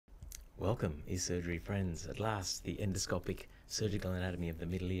Welcome, e-surgery friends. At last, the endoscopic surgical anatomy of the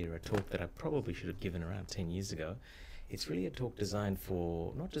middle ear, a talk that I probably should have given around 10 years ago. It's really a talk designed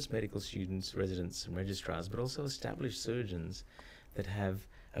for not just medical students, residents and registrars, but also established surgeons that have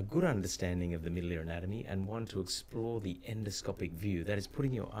a good understanding of the middle ear anatomy and want to explore the endoscopic view, that is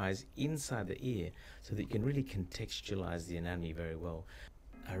putting your eyes inside the ear so that you can really contextualize the anatomy very well.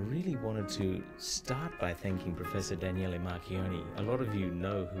 I really wanted to start by thanking Professor Daniele Marchioni. A lot of you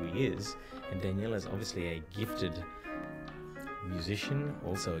know who he is, and Daniele is obviously a gifted musician,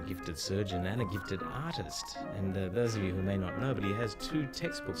 also a gifted surgeon, and a gifted artist. And those of you who may not know, but he has 2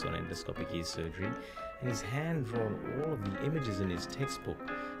 textbooks on endoscopic ear surgery, and he's hand-drawn all of the images in his textbook,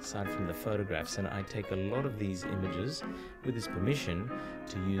 aside from the photographs. And I take a lot of these images, with his permission,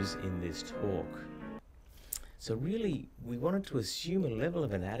 to use in this talk. So really, we wanted to assume a level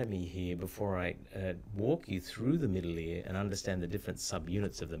of anatomy here before I walk you through the middle ear and understand the different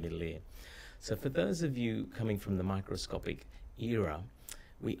subunits of the middle ear. So for those of you coming from the microscopic era,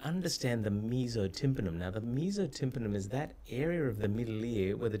 we understand the mesotympanum. Now the mesotympanum is that area of the middle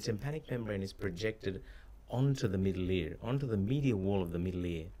ear where the tympanic membrane is projected onto the middle ear, onto the medial wall of the middle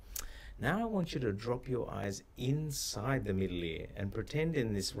ear. Now I want you to drop your eyes inside the middle ear and pretend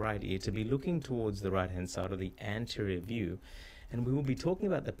in this right ear to be looking towards the right-hand side of the anterior view. And we will be talking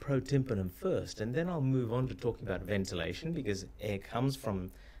about the protympanum first, and then I'll move on to talking about ventilation, because air comes from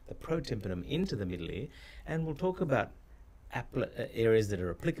the protympanum into the middle ear, and we'll talk about areas that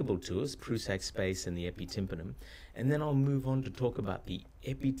are applicable to us, Prusac space and the epitympanum. And then I'll move on to talk about the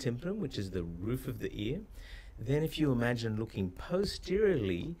epitympanum, which is the roof of the ear. Then if you imagine looking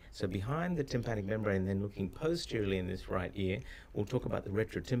posteriorly, so behind the tympanic membrane, then looking posteriorly in this right ear, we'll talk about the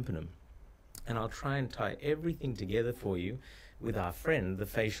retrotympanum. And I'll try and tie everything together for you with our friend, the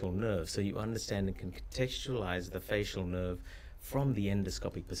facial nerve, so you understand and can contextualize the facial nerve from the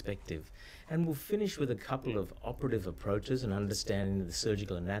endoscopic perspective. And we'll finish with a couple of operative approaches and understanding the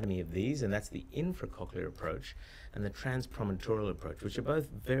surgical anatomy of these, and that's the infracochlear approach and the transpromontorial approach, which are both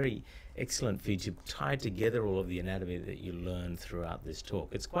very excellent for you to tie together all of the anatomy that you learn throughout this talk.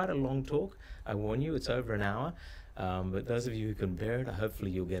 It's quite a long talk, I warn you, it's over an hour, but those of you who can bear it, hopefully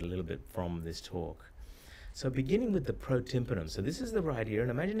you'll get a little bit from this talk. So beginning with the protympanum, so this is the right ear,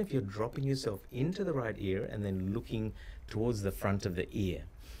 and imagine if you're dropping yourself into the right ear and then looking towards the front of the ear.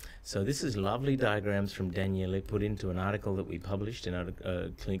 So this is lovely diagrams from Daniele put into an article that we published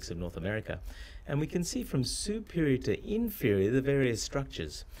in Clinics of North America. And we can see from superior to inferior the various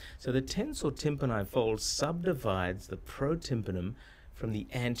structures. So the tensor tympani fold subdivides the protympanum from the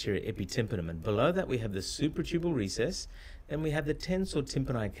anterior epitympanum. And below that we have the supratubular recess. Then we have the tensor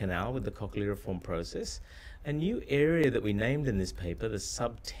tympani canal with the cochleariform process. A new area that we named in this paper, the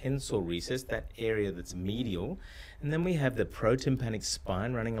subtensor recess, that area that's medial. And then we have the protympanic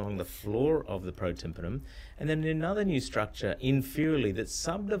spine running along the floor of the protympanum. And then another new structure inferiorly that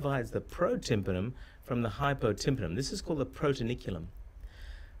subdivides the protympanum from the hypotympanum. This is called the protoniculum.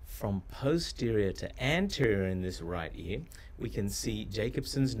 From posterior to anterior in this right ear, we can see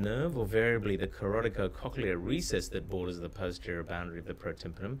Jacobson's nerve, or variably the carotid-cochlear recess that borders the posterior boundary of the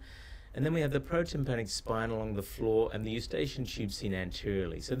protympanum. And then we have the protympanic spine along the floor and the eustachian tube seen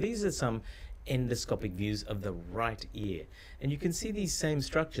anteriorly. So these are some endoscopic views of the right ear. And you can see these same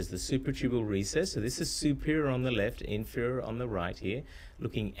structures, the supratubular recess, so this is superior on the left, inferior on the right here,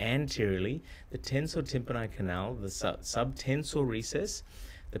 looking anteriorly, the tensor tympani canal, the subtensor recess,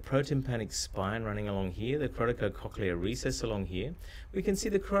 the protympanic spine running along here, the carotid-cochlear recess along here. We can see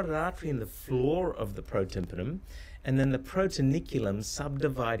the carotid artery in the floor of the protympanum, and then the protoniculum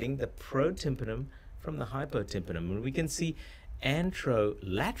subdividing the protympanum from the hypotympanum. And we can see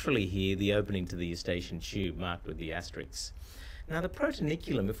anterolaterally here the opening to the eustachian tube marked with the asterisks. Now the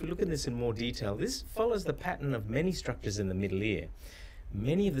protoniculum, if we look at this in more detail, this follows the pattern of many structures in the middle ear.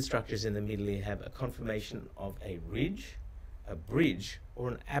 Many of the structures in the middle ear have a conformation of a ridge, a bridge, or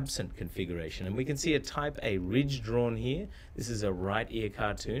an absent configuration. And we can see a type A ridge drawn here. This is a right ear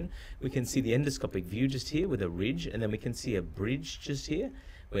cartoon. We can see the endoscopic view just here with a ridge, and then we can see a bridge just here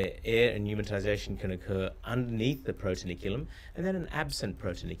where air and pneumatization can occur underneath the protoniculum, and then an absent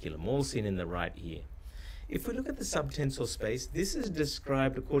protoniculum, all seen in the right ear. If we look at the subtensor space, this is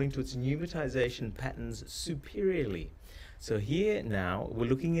described according to its pneumatization patterns superiorly. So here now we're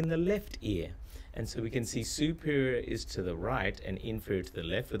looking in the left ear. And so we can see superior is to the right and inferior to the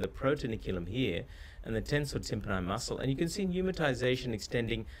left, with the protoniculum here and the tensor tympani muscle. And you can see pneumatization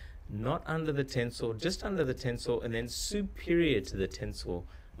extending not under the tensor, just under the tensor, and then superior to the tensor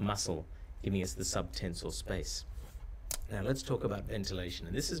muscle, giving us the subtensor space. Now let's talk about ventilation,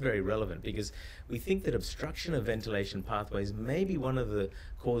 and this is very relevant because we think that obstruction of ventilation pathways may be one of the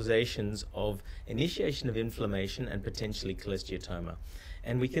causations of initiation of inflammation and potentially cholesteatoma.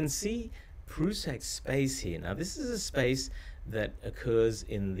 And we can see Prusac space here. Now this is a space that occurs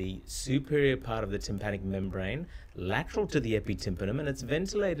in the superior part of the tympanic membrane, lateral to the epitympanum, and it's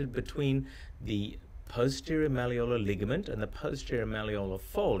ventilated between the posterior malleolar ligament and the posterior malleolar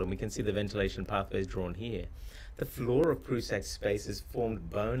fold, and we can see the ventilation pathways drawn here. The floor of Prusac space is formed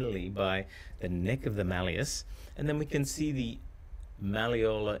bonally by the neck of the malleus, and then we can see the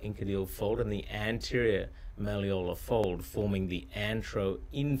malleolar incudil fold and the anterior malleolar fold forming the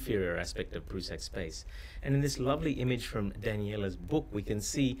antero-inferior aspect of Prusac space. And in this lovely image from Daniela's book, we can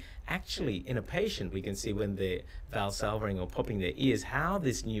see actually in a patient, we can see when they're valsalvaing or popping their ears, how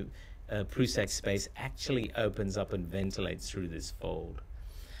this new Prusac space actually opens up and ventilates through this fold.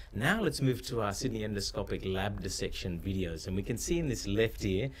 Now let's move to our Sydney endoscopic lab dissection videos, and we can see in this left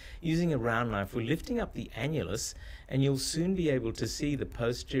ear, using a round knife, we're lifting up the annulus, and you'll soon be able to see the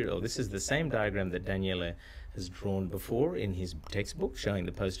posterior, this is the same diagram that Daniela has drawn before in his textbook, showing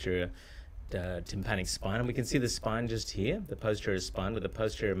the posterior tympanic spine, and we can see the spine just here, the posterior spine with the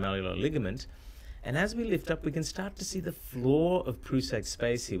posterior malleolar ligament. And as we lift up, we can start to see the floor of Prusac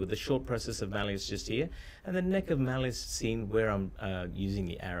space here with the short process of malleus just here, and the neck of malleus seen where I'm using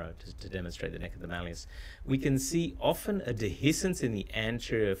the arrow to demonstrate the neck of the malleus. We can see often a dehiscence in the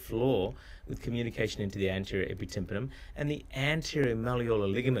anterior floor with communication into the anterior epitympanum, and the anterior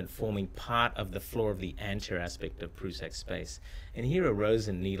malleolar ligament forming part of the floor of the anterior aspect of Prusac space. And here a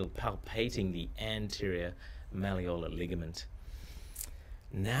Rosen needle palpating the anterior malleolar ligament.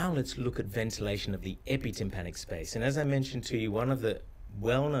 Now let's look at ventilation of the epitympanic space. And as I mentioned to you, one of the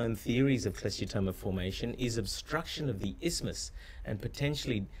well-known theories of cholesteatoma formation is obstruction of the isthmus and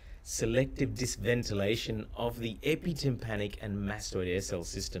potentially selective disventilation of the epitympanic and mastoid air cell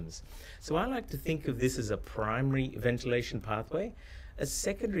systems. So I like to think of this as a primary ventilation pathway, a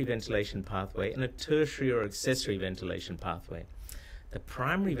secondary ventilation pathway, and a tertiary or accessory ventilation pathway. The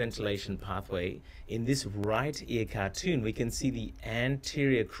primary ventilation pathway, in this right ear cartoon, we can see the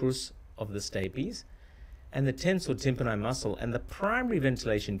anterior crus of the stapes and the tensor tympani muscle, and the primary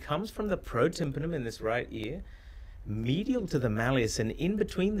ventilation comes from the protympanum in this right ear, medial to the malleus and in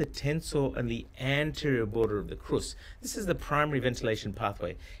between the tensor and the anterior border of the crus. This is the primary ventilation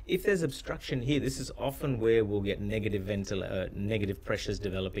pathway. If there's obstruction here, this is often where we'll get negative pressures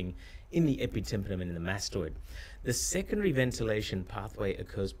developing in the epitympanum and in the mastoid. The secondary ventilation pathway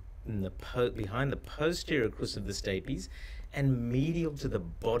occurs in behind the posterior crus of the stapes and medial to the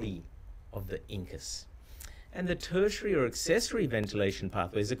body of the incus. And the tertiary or accessory ventilation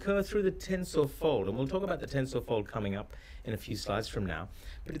pathways occur through the tensor fold, and we'll talk about the tensor fold coming up in a few slides from now.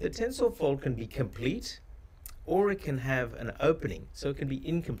 But the tensor fold can be complete, or it can have an opening, so it can be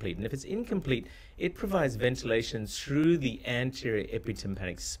incomplete. And if it's incomplete, it provides ventilation through the anterior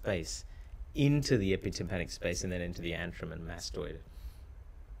epitympanic space, into the epitympanic space, and then into the antrum and mastoid.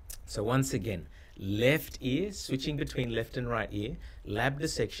 So once again, left ear, switching between left and right ear, lab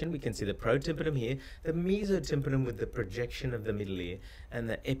dissection, we can see the protympanum here, the mesotympanum with the projection of the middle ear, and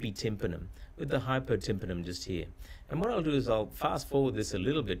the epitympanum with the hypotympanum just here. And what I'll do is I'll fast forward this a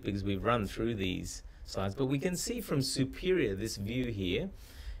little bit because we've run through these slides, but we can see from superior this view here,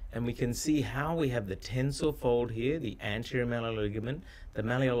 and we can see how we have the tensor fold here, the anterior malleolar ligament, the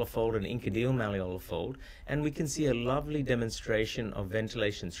malleolar fold and incudil malleolar fold, and we can see a lovely demonstration of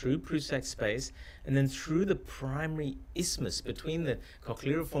ventilation through Prusac space and then through the primary isthmus between the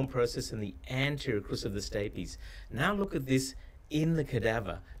cochleariform process and the anterior crus of the stapes. Now look at this in the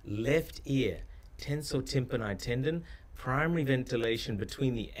cadaver, left ear, tensor tympani tendon, primary ventilation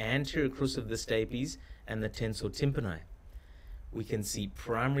between the anterior crus of the stapes and the tensor tympani. We can see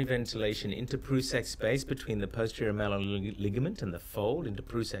primary ventilation into Prusac space between the posterior malleolar ligament and the fold into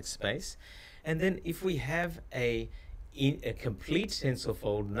Prusac space. And then if we have a complete tensor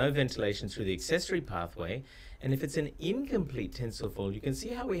fold, no ventilation through the accessory pathway. And if it's an incomplete tensor fold, you can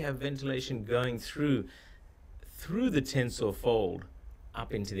see how we have ventilation going through the tensor fold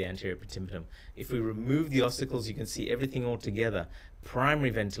up into the anterior epitympanum. If we remove the ossicles, you can see everything all together. Primary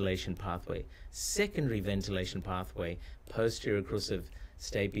ventilation pathway, secondary ventilation pathway, posterior crus of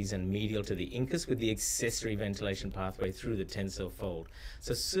stapes and medial to the incus with the accessory ventilation pathway through the tensor fold.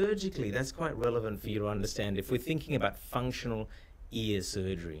 So surgically, that's quite relevant for you to understand if we're thinking about functional ear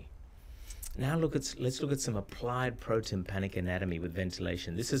surgery. Now let's look at some applied protympanic anatomy with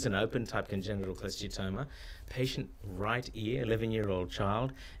ventilation. This is an open type congenital cholesteatoma, patient right ear, 11-year-old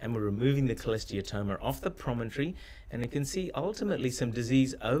child, and we're removing the cholesteatoma off the promontory, and you can see ultimately some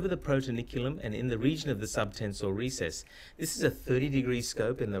disease over the protoniculum and in the region of the subtensor recess. This is a 30-degree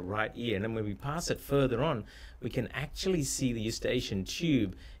scope in the right ear, and then when we pass it further on, we can actually see the eustachian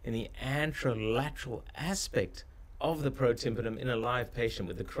tube in the anterolateral aspect of the protympanum in a live patient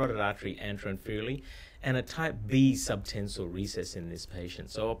with the carotid artery anteroinferiorly and a type B subtensor recess in this patient.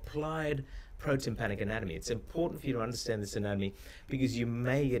 So applied protympanic anatomy. It's important for you to understand this anatomy because you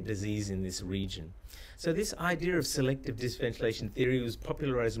may get disease in this region. So this idea of selective disventilation theory was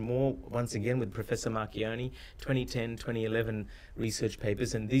popularized more once again with Professor Marchioni, 2010, 2011 research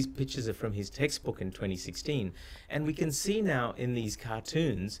papers, and these pictures are from his textbook in 2016. And we can see now in these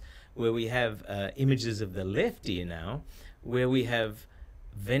cartoons where we have images of the left ear now, where we have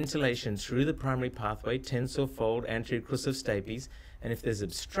ventilation through the primary pathway, tensor fold, anterior crus of stapes, and if there's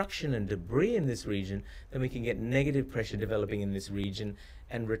obstruction and debris in this region, then we can get negative pressure developing in this region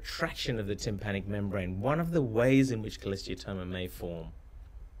and retraction of the tympanic membrane, one of the ways in which cholesteatoma may form.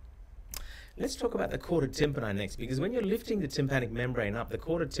 Let's talk about the chorda tympani next, because when you're lifting the tympanic membrane up, the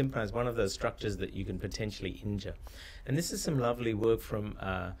chorda tympani is one of those structures that you can potentially injure. And this is some lovely work from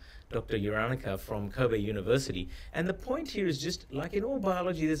Dr. Uranica from Kobe University. And the point here is just, like in all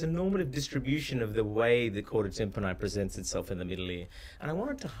biology, there's a normative distribution of the way the chorda tympani presents itself in the middle ear. And I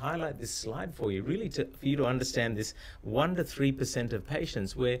wanted to highlight this slide for you, really for you to understand this 1 to 3% of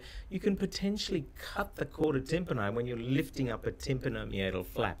patients where you can potentially cut the chorda tympani when you're lifting up a tympanomeatal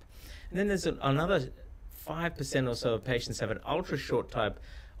flap. And then there's another 5% or so of patients have an ultra-short type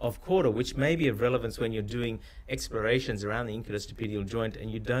of chorda, which may be of relevance when you're doing explorations around the incudostapedial joint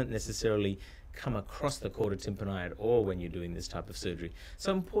and you don't necessarily come across the chorda tympani at all when you're doing this type of surgery.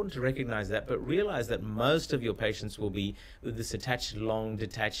 So important to recognize that, but realize that most of your patients will be with this attached long,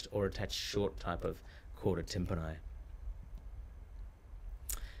 detached, or attached short type of chorda tympani.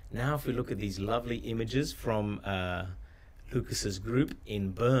 Now if we look at these lovely images from Lucas's group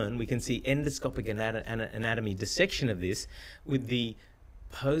in Bern, we can see endoscopic anatomy dissection of this with the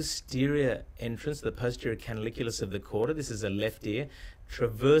posterior entrance, the posterior canaliculus of the chorda. This is a left ear,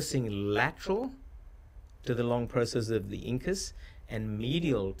 traversing lateral to the long process of the incus and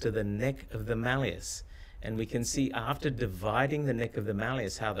medial to the neck of the malleus. And we can see after dividing the neck of the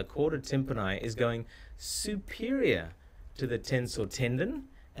malleus how the chorda tympani is going superior to the tensor tendon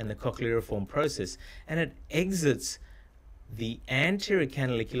and the cochleariform process, and it exits the anterior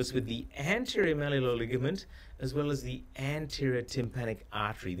canaliculus with the anterior malleolar ligament as well as the anterior tympanic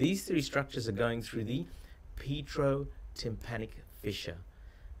artery. These three structures are going through the petrotympanic fissure.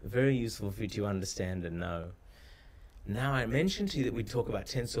 Very useful for you to understand and know. Now I mentioned to you that we talk about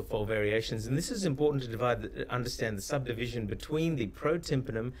tensor fold variations, and this is important to understand the subdivision between the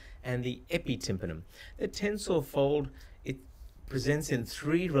protympanum and the epitympanum. The tensor fold, it presents in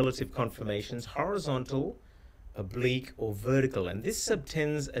 3 relative conformations: horizontal, oblique, or vertical, and this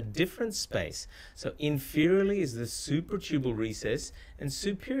subtends a different space. So inferiorly is the supratubal recess, and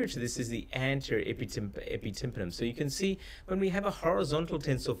superior to this is the anterior epitympanum. So you can see when we have a horizontal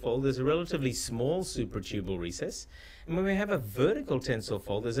tensor fold, there's a relatively small supratubal recess, and when we have a vertical tensor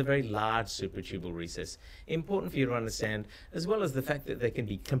fold, there's a very large supratubal recess. Important for you to understand, as well as the fact that there can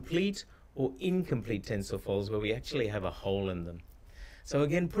be complete or incomplete tensor folds where we actually have a hole in them. So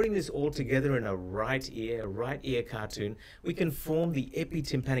again, putting this all together in a right ear cartoon, we can form the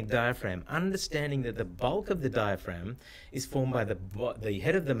epitympanic diaphragm, understanding that the bulk of the diaphragm is formed by the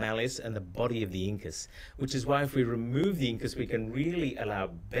head of the malleus and the body of the incus, which is why if we remove the incus, we can really allow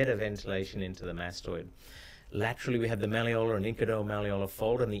better ventilation into the mastoid. Laterally, we have the malleolar and incudomalleolar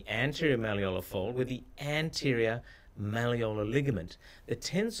fold and the anterior malleolar fold with the anterior malleolar ligament. The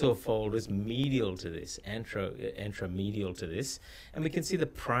tensor fold is medial to this, anteromedial to this, and we can see the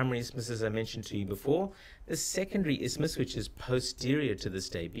primary isthmus, as I mentioned to you before, the secondary isthmus, which is posterior to the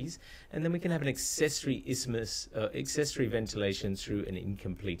stapes, and then we can have an accessory isthmus, accessory ventilation through an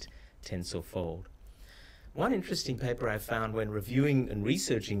incomplete tensor fold. One interesting paper I found when reviewing and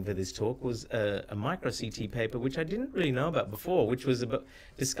researching for this talk was a micro-CT paper which I didn't really know about before, which was about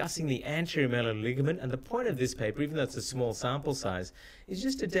discussing the anterior malleolar ligament. And the point of this paper, even though it's a small sample size, is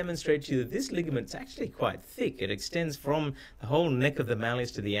just to demonstrate to you that this ligament is actually quite thick. It extends from the whole neck of the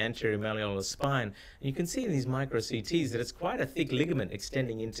malleus to the anterior malleolar spine. And you can see in these micro-CTs that it's quite a thick ligament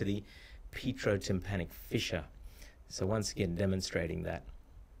extending into the petrotympanic fissure. So once again, demonstrating that.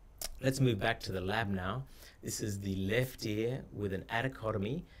 Let's move back to the lab now. This is the left ear with an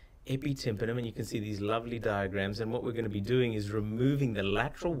adichotomy epitympanum, and you can see these lovely diagrams, and what we're going to be doing is removing the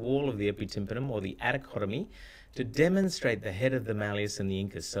lateral wall of the epitympanum, or the adichotomy, to demonstrate the head of the malleus and the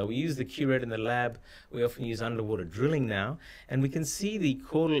incus. So we use the curette in the lab. We often use underwater drilling now, and we can see the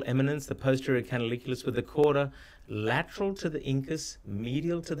caudal eminence, the posterior canaliculus, with the chorda lateral to the incus,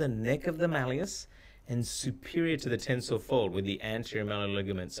 medial to the neck of the malleus, and superior to the tensor fold with the anterior malleolar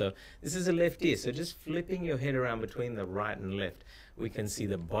ligament. So this is a left ear, so just flipping your head around between the right and left, we can see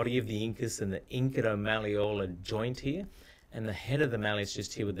the body of the incus and the inguido-malleolar joint here, and the head of the malleus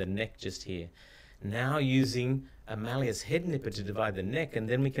just here with the neck just here. Now using a malleus head nipper to divide the neck, and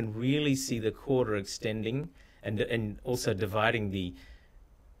then we can really see the chorda extending and also dividing the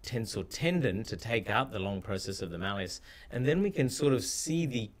tensor tendon to take out the long process of the malleus. And then we can sort of see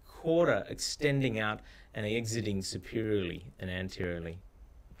the chorda extending out and exiting superiorly and anteriorly.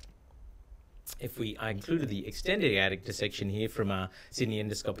 I included the extended aortic dissection here from our Sydney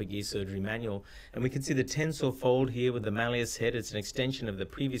Endoscopic Ear Surgery Manual, and we can see the tensor fold here with the malleus head. It's an extension of the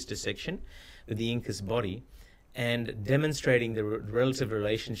previous dissection with the incus body, and demonstrating the relative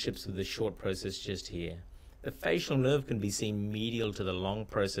relationships with the short process just here. The facial nerve can be seen medial to the long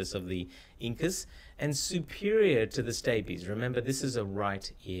process of the incus and superior to the stapes. Remember, this is a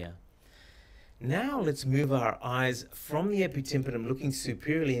right ear. Now let's move our eyes from the epitympanum, looking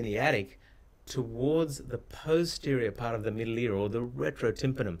superiorly in the attic, towards the posterior part of the middle ear, or the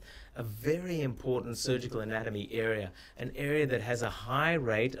retrotympanum, a very important surgical anatomy area, an area that has a high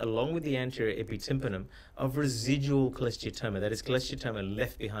rate, along with the anterior epitympanum, of residual cholesteatoma, that is cholesteatoma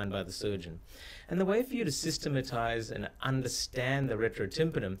left behind by the surgeon. And the way for you to systematize and understand the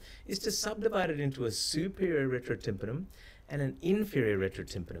retrotympanum is to subdivide it into a superior retrotympanum and an inferior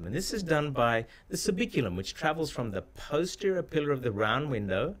retrotympanum. And this is done by the subiculum, which travels from the posterior pillar of the round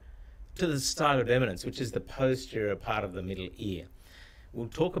window to the styloid eminence, which is the posterior part of the middle ear. We'll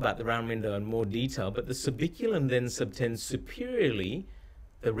talk about the round window in more detail, but the subiculum then subtends superiorly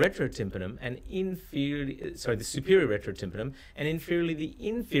the retrotympanum and the superior retrotympanum, and inferiorly the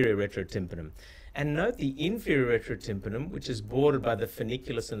inferior retrotympanum. And note the inferior retrotympanum, which is bordered by the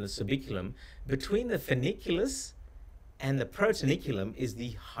funiculus and the subiculum. Between the funiculus and the protoniculum is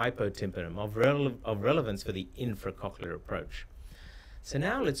the hypotympanum, of relevance for the infracochlear approach. So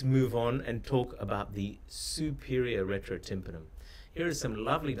now let's move on and talk about the superior retrotympanum. Here are some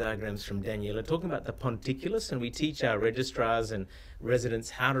lovely diagrams from Daniela talking about the ponticulus, and we teach our registrars and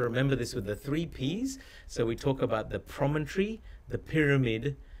residents how to remember this with the 3 Ps. So we talk about the promontory, the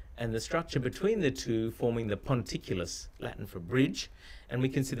pyramid, and the structure between the two forming the ponticulus, Latin for bridge. And we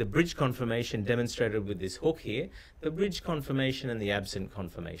can see the bridge conformation demonstrated with this hook here, the bridge conformation and the absent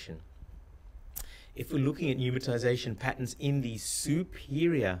conformation. If we're looking at pneumatization patterns in the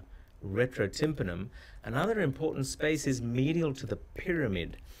superior retrotympanum, another important space is medial to the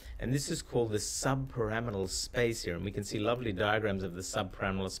pyramid, and this is called the subpyramidal space here, and we can see lovely diagrams of the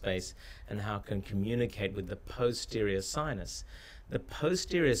subpyramidal space and how it can communicate with the posterior sinus. The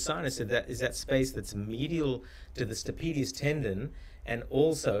posterior sinus is that space that's medial to the stapedius tendon, and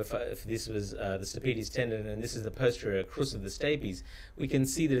also if this was the stapedius tendon and this is the posterior crus of the stapes, we can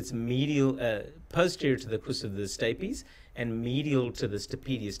see that it's medial, posterior to the crus of the stapes and medial to the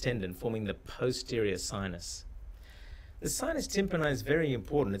stapedius tendon, forming the posterior sinus. The sinus tympani is very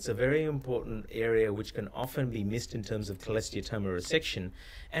important. It's a very important area which can often be missed in terms of cholesteatoma resection,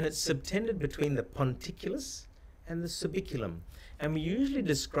 and it's subtended between the ponticulus and the subiculum. And we usually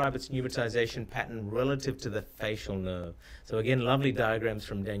describe its pneumatization pattern relative to the facial nerve. So again, lovely diagrams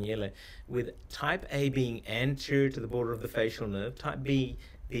from Daniela, with type A being anterior to the border of the facial nerve, type B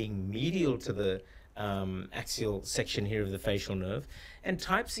being medial to the axial section here of the facial nerve, and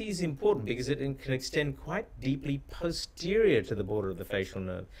type C is important because it can extend quite deeply posterior to the border of the facial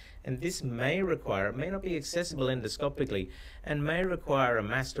nerve. And this may require, it may not be accessible endoscopically, and may require a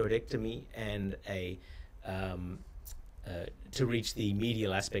mastoidectomy and a to reach the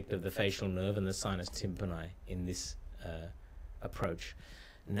medial aspect of the facial nerve and the sinus tympani in this approach.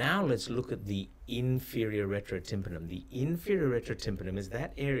 Now let's look at the inferior retrotympanum. The inferior retrotympanum is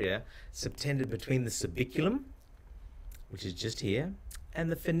that area subtended between the subiculum, which is just here,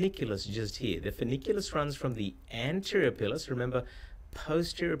 and the funiculus just here. The funiculus runs from the anterior pillar, remember,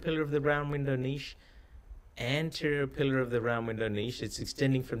 posterior pillar of the round window niche, anterior pillar of the round window niche. It's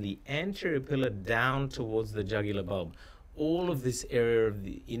extending from the anterior pillar down towards the jugular bulb. All of this area of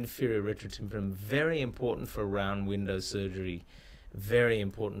the inferior retrotympanum, very important for round window surgery, very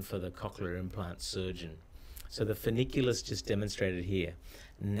important for the cochlear implant surgeon. So the funiculus just demonstrated here.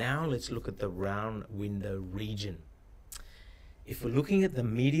 Now let's look at the round window region. If we're looking at the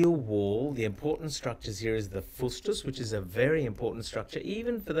medial wall, the important structures here is the fustus, which is a very important structure,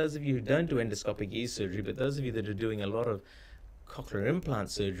 even for those of you who don't do endoscopic ear surgery, but those of you that are doing a lot of cochlear implant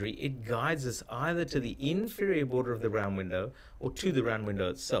surgery, it guides us either to the inferior border of the round window or to the round window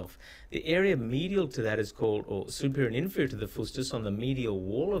itself. The area medial to that is called, or superior and inferior to the fustus on the medial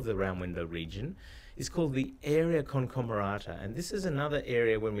wall of the round window region, is called the area concamerata, and this is another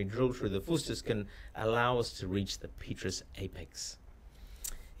area when we drill through the fustus can allow us to reach the petrous apex.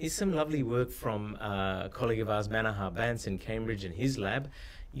 Here's some lovely work from a colleague of ours, Manohar Bance in Cambridge in his lab.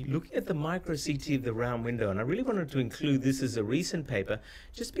 You're looking at the micro CT of the round window, and I really wanted to include this as a recent paper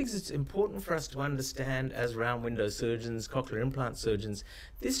just because it's important for us to understand as round window surgeons, cochlear implant surgeons,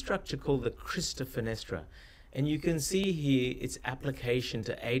 this structure called the crista fenestra. And you can see here its application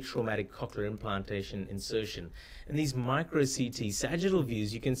to atraumatic cochlear implantation insertion. In these micro CT sagittal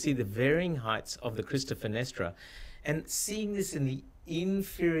views, you can see the varying heights of the crista fenestra. And seeing this in the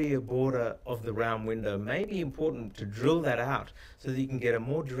inferior border of the round window may be important to drill that out so that you can get a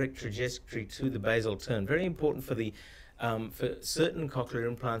more direct trajectory to the basal turn. Very important for the for certain cochlear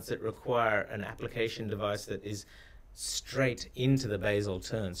implants that require an application device that is straight into the basal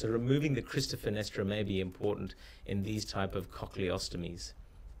turn. So removing the crista fenestra may be important in these type of cochleostomies.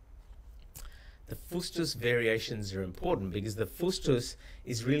 The fustus variations are important because the fustus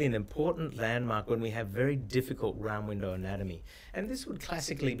is really an important landmark when we have very difficult round window anatomy. And this would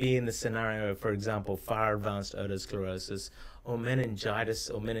classically be in the scenario, for example, far advanced otosclerosis or meningitis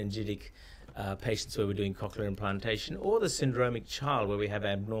or meningitic patients where we're doing cochlear implantation, or the syndromic child where we have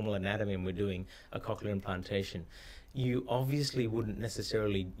abnormal anatomy and we're doing a cochlear implantation. You obviously wouldn't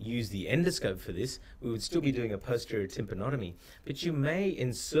necessarily use the endoscope for this. We would still be doing a posterior tympanotomy, but you may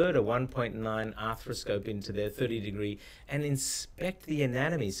insert a 1.9 arthroscope into there, 30-degree, and inspect the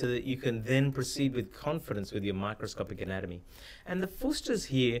anatomy so that you can then proceed with confidence with your microscopic anatomy. And the fustus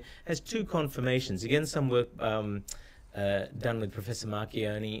here has two conformations. Again, some work done with Professor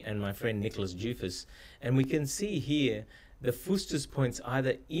Marchioni and my friend Nicholas Dufus, and we can see here the fustus points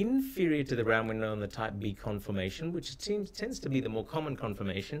either inferior to the round window on the type B conformation, which tends to be the more common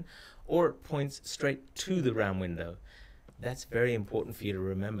conformation, or it points straight to the round window. That's very important for you to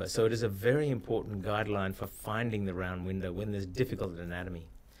remember. So it is a very important guideline for finding the round window when there's difficult anatomy.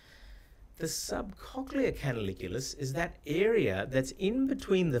 The subcochlear canaliculus is that area that's in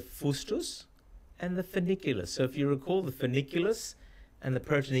between the fustus and the funiculus. So if you recall, the funiculus and the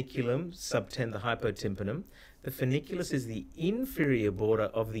protoniculum subtend the hypotympanum. The funiculus is the inferior border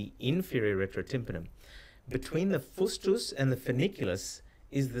of the inferior retrotympanum. Between the fustus and the funiculus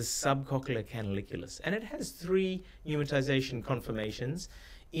is the subcochlear canaliculus, and it has three pneumatization conformations.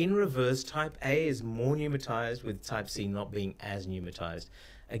 In reverse, type A is more pneumatized, with type C not being as pneumatized.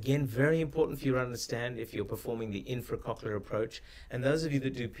 Again, very important for you to understand if you're performing the infracochlear approach. And those of you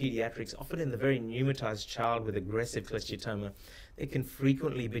that do pediatrics, often in the very pneumatized child with aggressive cholesteatoma, there can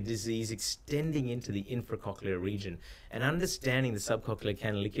frequently be disease extending into the infracochlear region. And understanding the subcochlear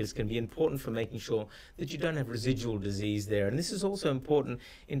canaliculus can be important for making sure that you don't have residual disease there. And this is also important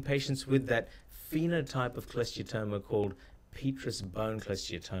in patients with that phenotype of cholesteatoma called petrous bone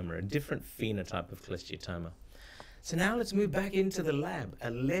cholesteatoma, a different phenotype of cholesteatoma. So now let's move back into the lab,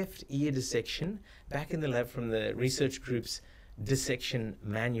 a left ear dissection, back in the lab from the research group's dissection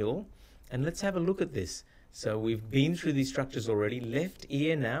manual. And let's have a look at this. So we've been through these structures already. Left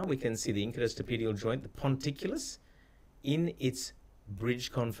ear now, we can see the incudostapedial joint, the ponticulus in its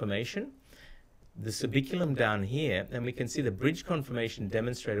bridge conformation. The subiculum down here, and we can see the bridge conformation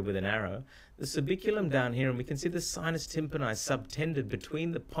demonstrated with an arrow. The subiculum down here, and we can see the sinus tympani subtended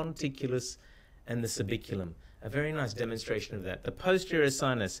between the ponticulus and the subiculum. A very nice demonstration of that. The posterior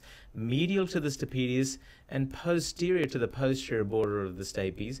sinus medial to the stapedius and posterior to the posterior border of the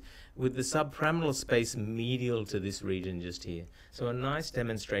stapes, with the subpyramidal space medial to this region just here. So a nice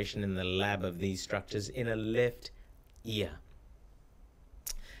demonstration in the lab of these structures in a left ear.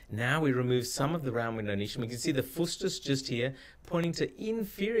 Now we remove some of the round window niche. We can see the fustus just here pointing to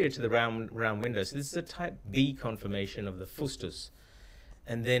inferior to the round window. So this is a type B conformation of the fustus.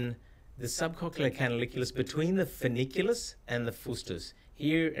 And then the subcochlear canaliculus between the funiculus and the fustus,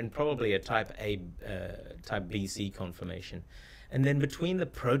 here, and probably a type BC conformation. And then between the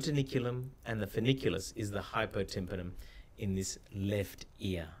protoniculum and the funiculus is the hypotympanum in this left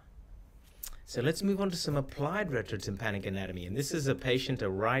ear. So let's move on to some applied retrotympanic anatomy. And this is a patient, a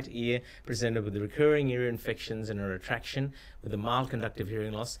right ear, presented with recurring ear infections and a retraction with a mild conductive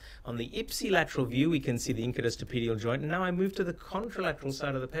hearing loss. On the ipsilateral view, we can see the incudostapedial joint. And now I move to the contralateral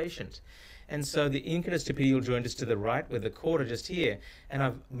side of the patient. And so the incudostapedial joint is to the right with the chord just here. And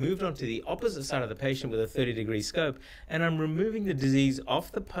I've moved on to the opposite side of the patient with a 30-degree scope. And I'm removing the disease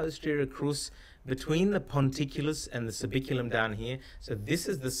off the posterior crus between the ponticulus and the subiculum down here. So this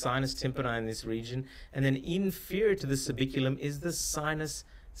is the sinus tympani in this region. And then inferior to the subiculum is the sinus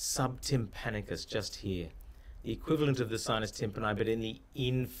subtympanicus just here. The equivalent of the sinus tympani, but in the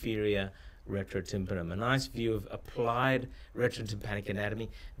inferior retrotympanum. A nice view of applied retrotympanic anatomy.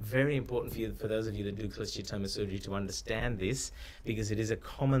 Very important for those of you that do cholesteatoma surgery to understand this, because it is a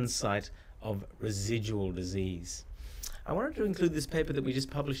common site of residual disease. I wanted to include this paper that we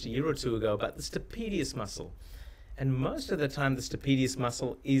just published a year or two ago about the stapedius muscle. And most of the time the stapedius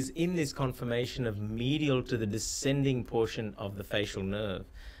muscle is in this conformation of medial to the descending portion of the facial nerve,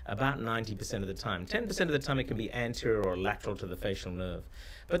 about 90% of the time. 10% of the time it can be anterior or lateral to the facial nerve.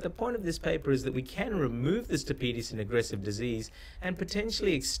 But the point of this paper is that we can remove the stapedius in aggressive disease and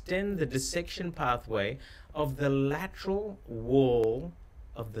potentially extend the dissection pathway of the lateral wall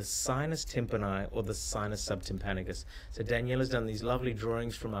of the sinus tympani or the sinus subtympanicus. So Daniela's done these lovely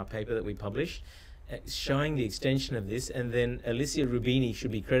drawings from our paper that we published, showing the extension of this, and then Alicia Rubini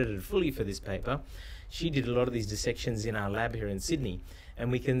should be credited fully for this paper. She did a lot of these dissections in our lab here in Sydney,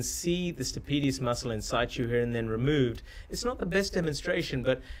 and we can see the stapedius muscle in situ here and then removed. It's not the best demonstration,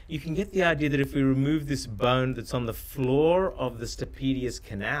 but you can get the idea that if we remove this bone that's on the floor of the stapedius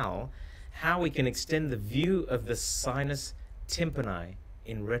canal, how we can extend the view of the sinus tympani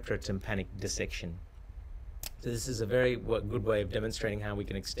in retrotympanic dissection. So this is a very good way of demonstrating how we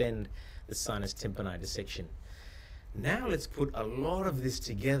can extend the sinus tympani dissection. Now let's put a lot of this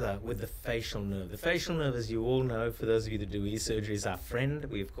together with the facial nerve. The facial nerve, as you all know, for those of you that do ear surgery, is our friend.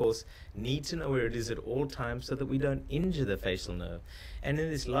 We, of course, need to know where it is at all times so that we don't injure the facial nerve. And in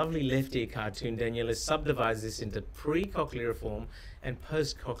this lovely left ear cartoon, Daniela subdivides this into precochleariform and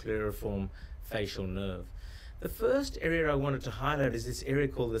postcochleariform facial nerve. The first area I wanted to highlight is this area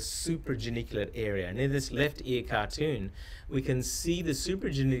called the suprageniculate area. And in this left ear cartoon, we can see the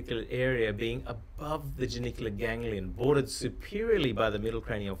suprageniculate area being above the geniculate ganglion, bordered superiorly by the middle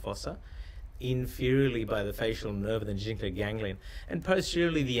cranial fossa, inferiorly by the facial nerve and the geniculate ganglion, and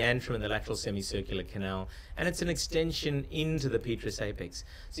posteriorly the antrum and the lateral semicircular canal. And it's an extension into the petrous apex.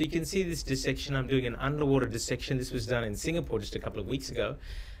 So you can see this dissection. I'm doing an underwater dissection. This was done in Singapore just a couple of weeks ago.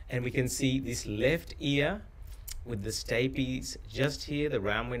 And we can see this left ear with the stapes just here, the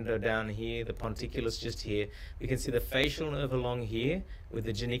round window down here, the ponticulus just here. We can see the facial nerve along here with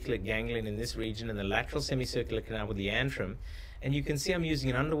the geniculate ganglion in this region and the lateral semicircular canal with the antrum. And you can see I'm using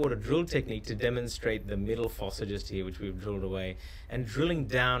an underwater drill technique to demonstrate the middle fossa just here, which we've drilled away, and drilling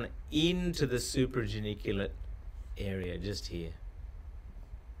down into the suprageniculate area just here.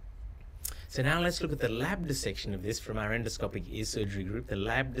 So now let's look at the lab dissection of this from our endoscopic ear surgery group. The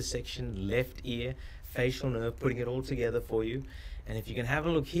lab dissection, left ear, facial nerve, putting it all together for you. And if you can have a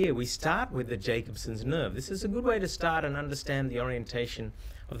look here, we start with the Jacobson's nerve. This is a good way to start and understand the orientation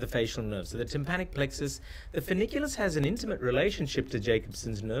of the facial nerve. So the tympanic plexus, the funiculus has an intimate relationship to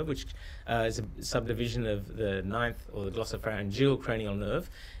Jacobson's nerve, which is a subdivision of the ninth or the glossopharyngeal cranial nerve,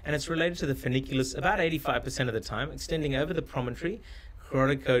 and it's related to the funiculus about 85% of the time, extending over the promontory.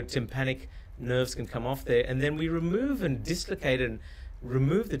 Corticotympanic nerves can come off there, and then we remove and dislocate and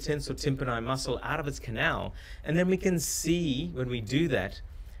remove the tensor tympani muscle out of its canal, and then we can see, when we do that,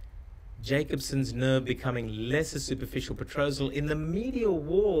 Jacobson's nerve becoming less a superficial petrosal in the medial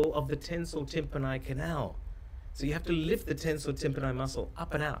wall of the tensor tympani canal. So you have to lift the tensor tympani muscle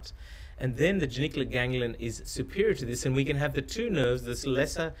up and out. And then the geniculate ganglion is superior to this, and we can have the two nerves, this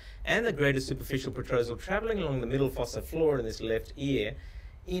lesser and the greater superficial petrosal, traveling along the middle fossa floor in this left ear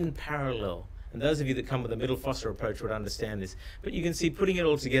in parallel. And those of you that come with a middle fossa approach would understand this. But you can see, putting it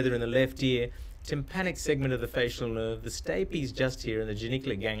all together in the left ear, tympanic segment of the facial nerve, the stapes just here and the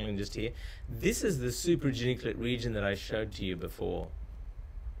geniculate ganglion just here. This is the suprageniculate region that I showed to you before.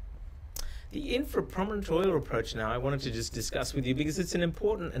 The infrapromontorial approach now I wanted to just discuss with you because it's an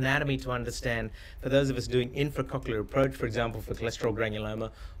important anatomy to understand for those of us doing infracochlear approach, for example, for cholesterol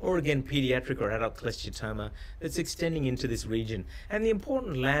granuloma, or again pediatric or adult cholesteatoma that's extending into this region. And the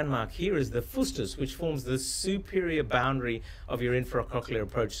important landmark here is the fustus, which forms the superior boundary of your infracochlear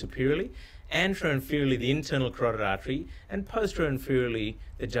approach superiorly, anteroinferiorly the internal carotid artery, and posterior-inferiorly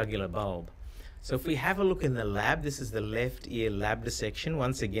the jugular bulb. So if we have a look in the lab, this is the left ear lab dissection.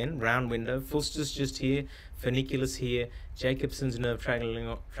 Once again, round window, Fulstus just here, funiculus here, Jacobson's nerve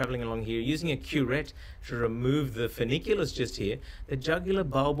traveling along here. Using a curette to remove the funiculus just here, the jugular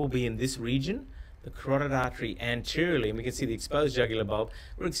bulb will be in this region, the carotid artery anteriorly, and we can see the exposed jugular bulb.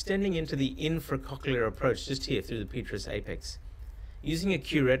 We're extending into the infracochlear approach just here through the petrous apex. Using a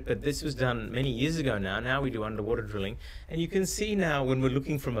curette, but this was done many years ago now. Now we do underwater drilling. And you can see now when we're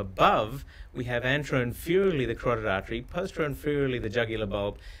looking from above, we have anteroinferiorly the carotid artery, posteriorly the jugular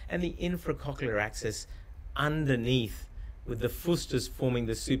bulb, and the infracochlear axis underneath, with the fustus forming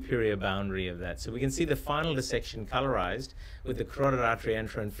the superior boundary of that. So we can see the final dissection colorized with the carotid artery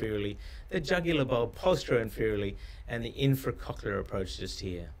anteroinferiorly, the jugular bulb posteriorly, and the infracochlear approach just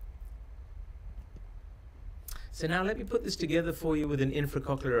here. So now let me put this together for you with an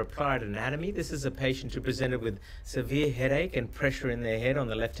infracochlear applied anatomy. This is a patient who presented with severe headache and pressure in their head on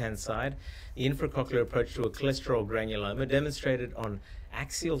the left-hand side. The infracochlear approach to a cholesterol granuloma demonstrated on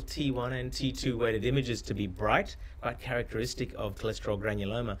axial T1 and T2 weighted images to be bright, quite characteristic of cholesterol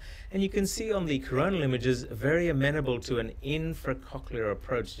granuloma. And you can see on the coronal images very amenable to an infracochlear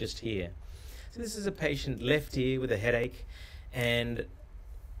approach just here. So this is a patient left ear with a headache, and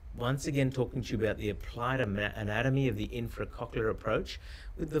once again talking to you about the applied anatomy of the infracochlear approach,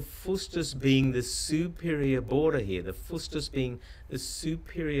 with the fustus being the superior border here, the fustus being the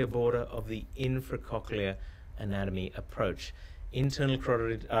superior border of the infracochlear anatomy approach. Internal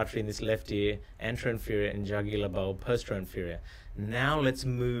carotid artery in this left ear, anteroinferior, and jugular bulb posterior. Now let's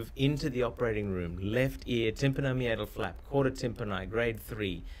move into the operating room. Left ear, tympanomeatal flap, quarter tympani, grade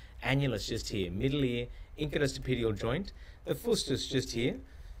 3, annulus just here, middle ear, incudostapedial joint, the fustus just here,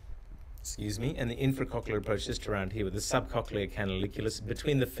 and the infracochlear approach just around here with the subcochlear canaliculus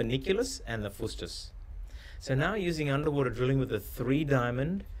between the funiculus and the fustus. So now using underwater drilling with a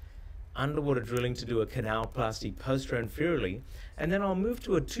 3-diamond, underwater drilling to do a canalplasty posteriorly, and then I'll move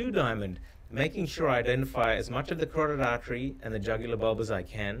to a 2-diamond, making sure I identify as much of the carotid artery and the jugular bulb as I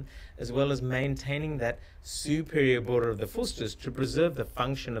can, as well as maintaining that superior border of the fustus to preserve the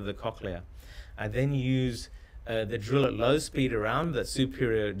function of the cochlea. I then use the drill at low speed around the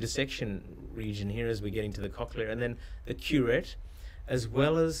superior dissection region here as we're getting to the cochlea, and then the curette, as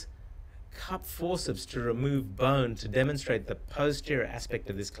well as cup forceps to remove bone to demonstrate the posterior aspect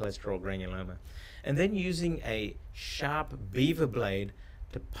of this cholesterol granuloma. And then using a sharp beaver blade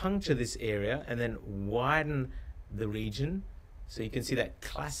to puncture this area and then widen the region. So you can see that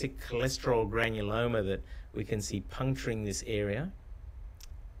classic cholesterol granuloma that we can see puncturing this area.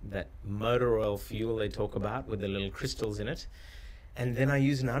 That motor oil fuel they talk about with the little crystals in it. And then I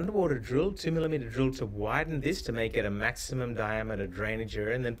use an underwater drill, 2mm drill, to widen this to make it a maximum diameter drainage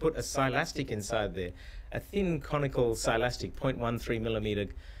area, and then put a silastic inside there, a thin conical silastic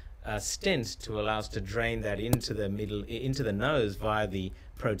 0.13mm stent to allow us to drain that into the nose via the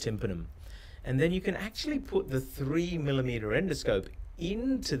protympanum. And then you can actually put the 3mm endoscope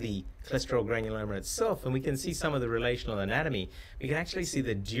into the cholesterol granuloma itself, and we can see some of the relational anatomy. We can actually see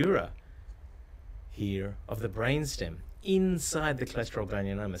the dura here of the brainstem inside the cholesterol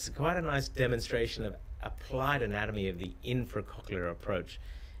granuloma. So quite a nice demonstration of applied anatomy of the infracochlear approach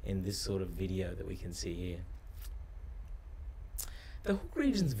in this sort of video that we can see here. The hook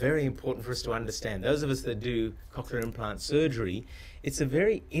region is very important for us to understand. Those of us that do cochlear implant surgery, it's a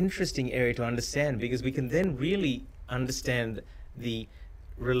very interesting area to understand, because we can then really understand the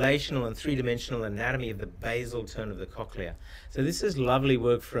relational and three-dimensional anatomy of the basal turn of the cochlea. So this is lovely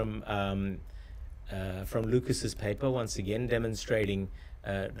work from Lucas's paper, once again demonstrating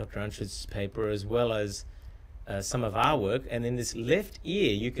Dr. Unschitz's paper, as well as some of our work. And in this left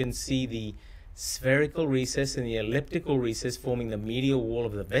ear, you can see the spherical recess and the elliptical recess forming the medial wall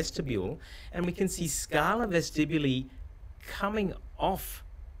of the vestibule, and we can see scala vestibuli coming off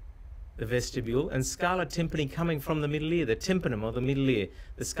the vestibule and scala tympani coming from the middle ear, the tympanum or the middle ear,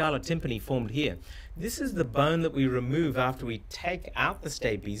 the scala tympani formed here. This is the bone that we remove after we take out the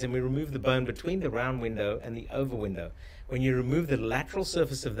stapes, and we remove the bone between the round window and the oval window. When you remove the lateral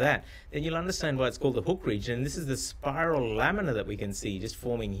surface of that, then you'll understand why it's called the hook region. And this is the spiral lamina that we can see just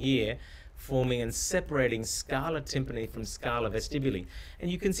forming here, forming and separating scala tympani from scala vestibuli. And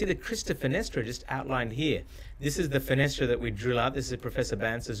you can see the crista fenestra just outlined here. This is the fenestra that we drill out. This is Professor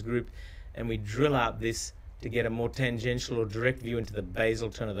Bance's group, and we drill out this to get a more tangential or direct view into the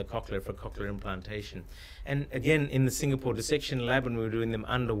basal turn of the cochlea for cochlear implantation. And again, in the Singapore dissection lab, when we were doing them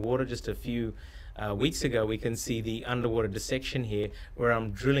underwater just a few weeks ago, we can see the underwater dissection here, where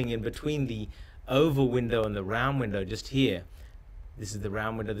I'm drilling in between the oval window and the round window just here. This is the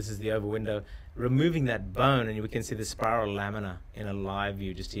round window, this is the oval window. Removing that bone, and we can see the spiral lamina in a live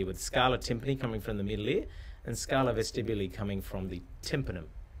view just here, with scala tympani coming from the middle ear and scala vestibuli coming from the tympanum.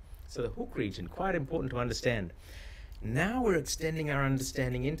 So the hook region, quite important to understand. Now we're extending our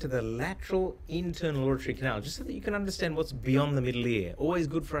understanding into the lateral internal auditory canal, just so that you can understand what's beyond the middle ear. Always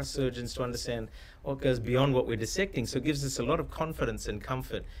good for us surgeons to understand what goes beyond what we're dissecting, so it gives us a lot of confidence and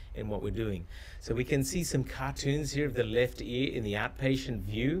comfort in what we're doing. So we can see some cartoons here of the left ear in the outpatient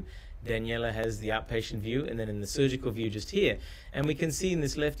view. Daniela has the outpatient view, and then in the surgical view just here. And we can see in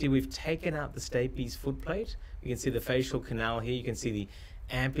this left ear we've taken out the stapes footplate. You can see the facial canal here. You can see the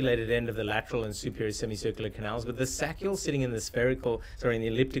ampulated end of the lateral and superior semicircular canals, with the saccule sitting in the in the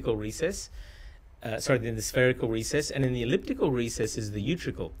elliptical recess. In the spherical recess, and in the elliptical recess is the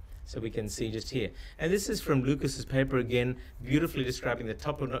utricle. So we can see just here. And this is from Lucas's paper again, beautifully describing the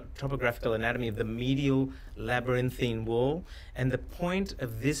topographical anatomy of the medial labyrinthine wall. And the point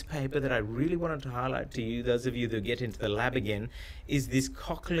of this paper that I really wanted to highlight to you, those of you that get into the lab again, is this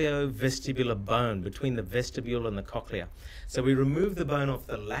cochleo-vestibular bone between the vestibule and the cochlea. So we remove the bone off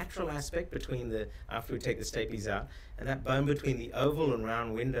the lateral aspect after we take the stapes out, and that bone between the oval and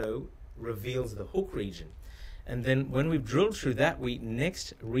round window reveals the hook region. And then when we've drilled through that, we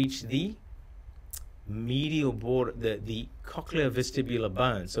next reach the medial border, the cochleo-vestibular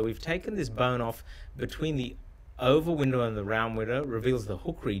bone. So we've taken this bone off between the oval window and the round window, reveals the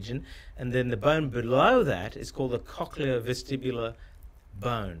hook region, and then the bone below that is called the cochleo-vestibular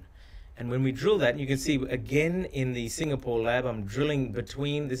bone. And when we drill that, you can see again in the Singapore lab, I'm drilling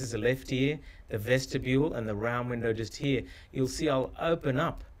between, this is the left ear, the vestibule, and the round window just here. You'll see I'll open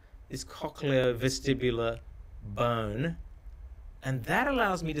up this cochleo-vestibular bone, and that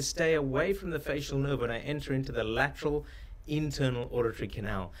allows me to stay away from the facial nerve when I enter into the lateral internal auditory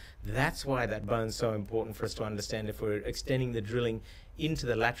canal. That's why that bone's so important for us to understand if we're extending the drilling into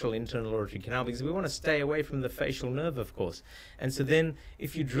the lateral internal auditory canal, because we want to stay away from the facial nerve, of course. And so then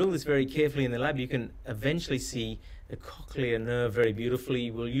if you drill this very carefully in the lab, you can eventually see the cochlear nerve very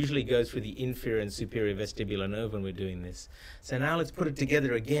beautifully. We'll usually go through the inferior and superior vestibular nerve when we're doing this. So now let's put it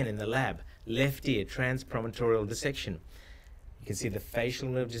together again in the lab. Left ear, transpromontorial dissection. You can see the facial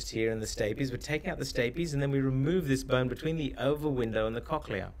nerve just here and the stapes. We're taking out the stapes, and then we remove this bone between the oval window and the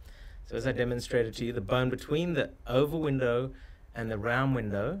cochlea. So as I demonstrated to you, the bone between the oval window and the round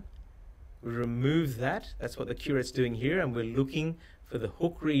window, we remove that. That's what the curate's doing here, and we're looking for the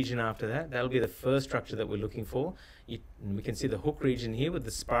hook region after that. That'll be the first structure that we're looking for. And we can see the hook region here with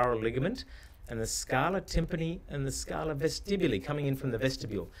the spiral ligament and the scala tympani and the scala vestibuli coming in from the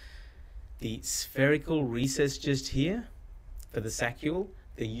vestibule. The spherical recess just here for the saccule,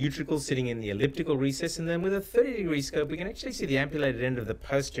 the utricle sitting in the elliptical recess, and then with a 30-degree scope we can actually see the ampulated end of the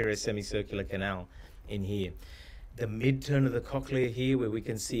posterior semicircular canal in here. The mid-turn of the cochlea here, where we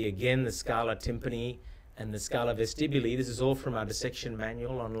can see again the scala tympani and the scala vestibuli. This is all from our dissection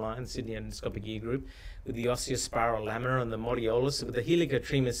manual online, Sydney Endoscopic Ear Group, with the osteospiral lamina and the modiolus, with the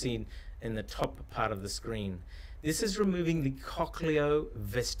helicotrema seen in the top part of the screen. This is removing the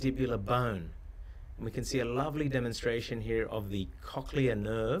cochleo-vestibular bone. And we can see a lovely demonstration here of the cochlear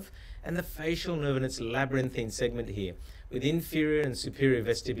nerve and the facial nerve in its labyrinthine segment here, with inferior and superior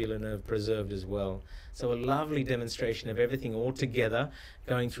vestibular nerve preserved as well. So a lovely demonstration of everything all together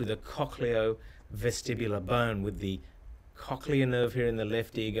going through the cochleo-vestibular bone, with the cochlear nerve here in the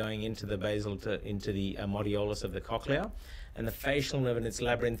left ear going into the into the modiolus of the cochlea, and the facial nerve in its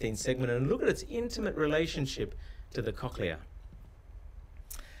labyrinthine segment. And look at its intimate relationship to the cochlea.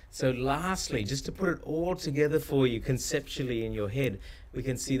 So lastly, just to put it all together for you conceptually in your head, we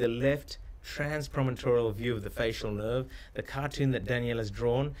can see the left transpromontorial view of the facial nerve, the cartoon that Danielle has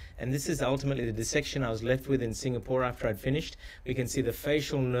drawn, and this is ultimately the dissection I was left with in Singapore after I'd finished. We can see the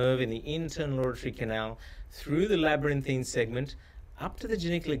facial nerve in the internal auditory canal through the labyrinthine segment up to the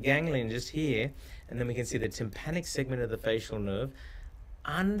genicular ganglion just here, and then we can see the tympanic segment of the facial nerve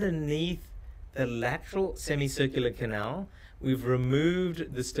underneath the lateral semicircular canal. We've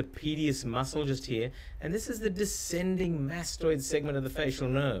removed the stapedius muscle just here, and this is the descending mastoid segment of the facial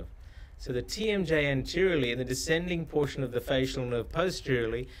nerve. So the TMJ anteriorly and the descending portion of the facial nerve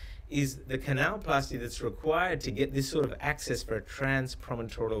posteriorly is the canalplasty that's required to get this sort of access for a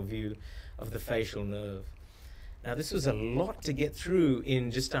transpromontorial view of the facial nerve. Now this was a lot to get through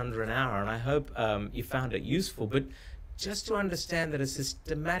in just under an hour, and I hope you found it useful, but just to understand that a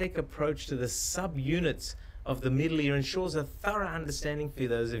systematic approach to the subunits of the middle ear ensures a thorough understanding for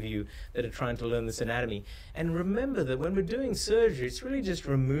those of you that are trying to learn this anatomy. And remember that when we're doing surgery, it's really just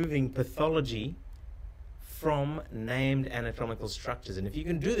removing pathology from named anatomical structures. And if you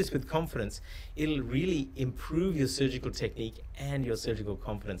can do this with confidence, it'll really improve your surgical technique and your surgical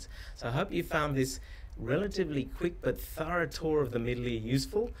confidence. So I hope you found this relatively quick but thorough tour of the middle ear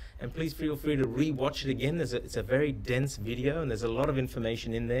useful, and please feel free to re-watch it again. It's a very dense video and there's a lot of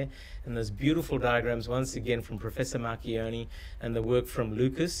information in there, and those beautiful diagrams once again from Professor Marchioni and the work from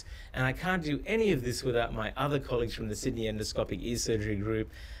Lucas. And I can't do any of this without my other colleagues from the Sydney Endoscopic Ear Surgery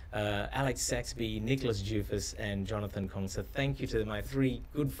Group, Alex Saxby, Nicholas Jufus and Jonathan Kong. So thank you to my three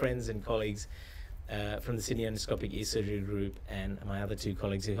good friends and colleagues from the Sydney Endoscopic Ear Surgery Group and my other two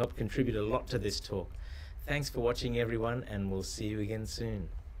colleagues who helped contribute a lot to this talk. Thanks for watching everyone, and we'll see you again soon.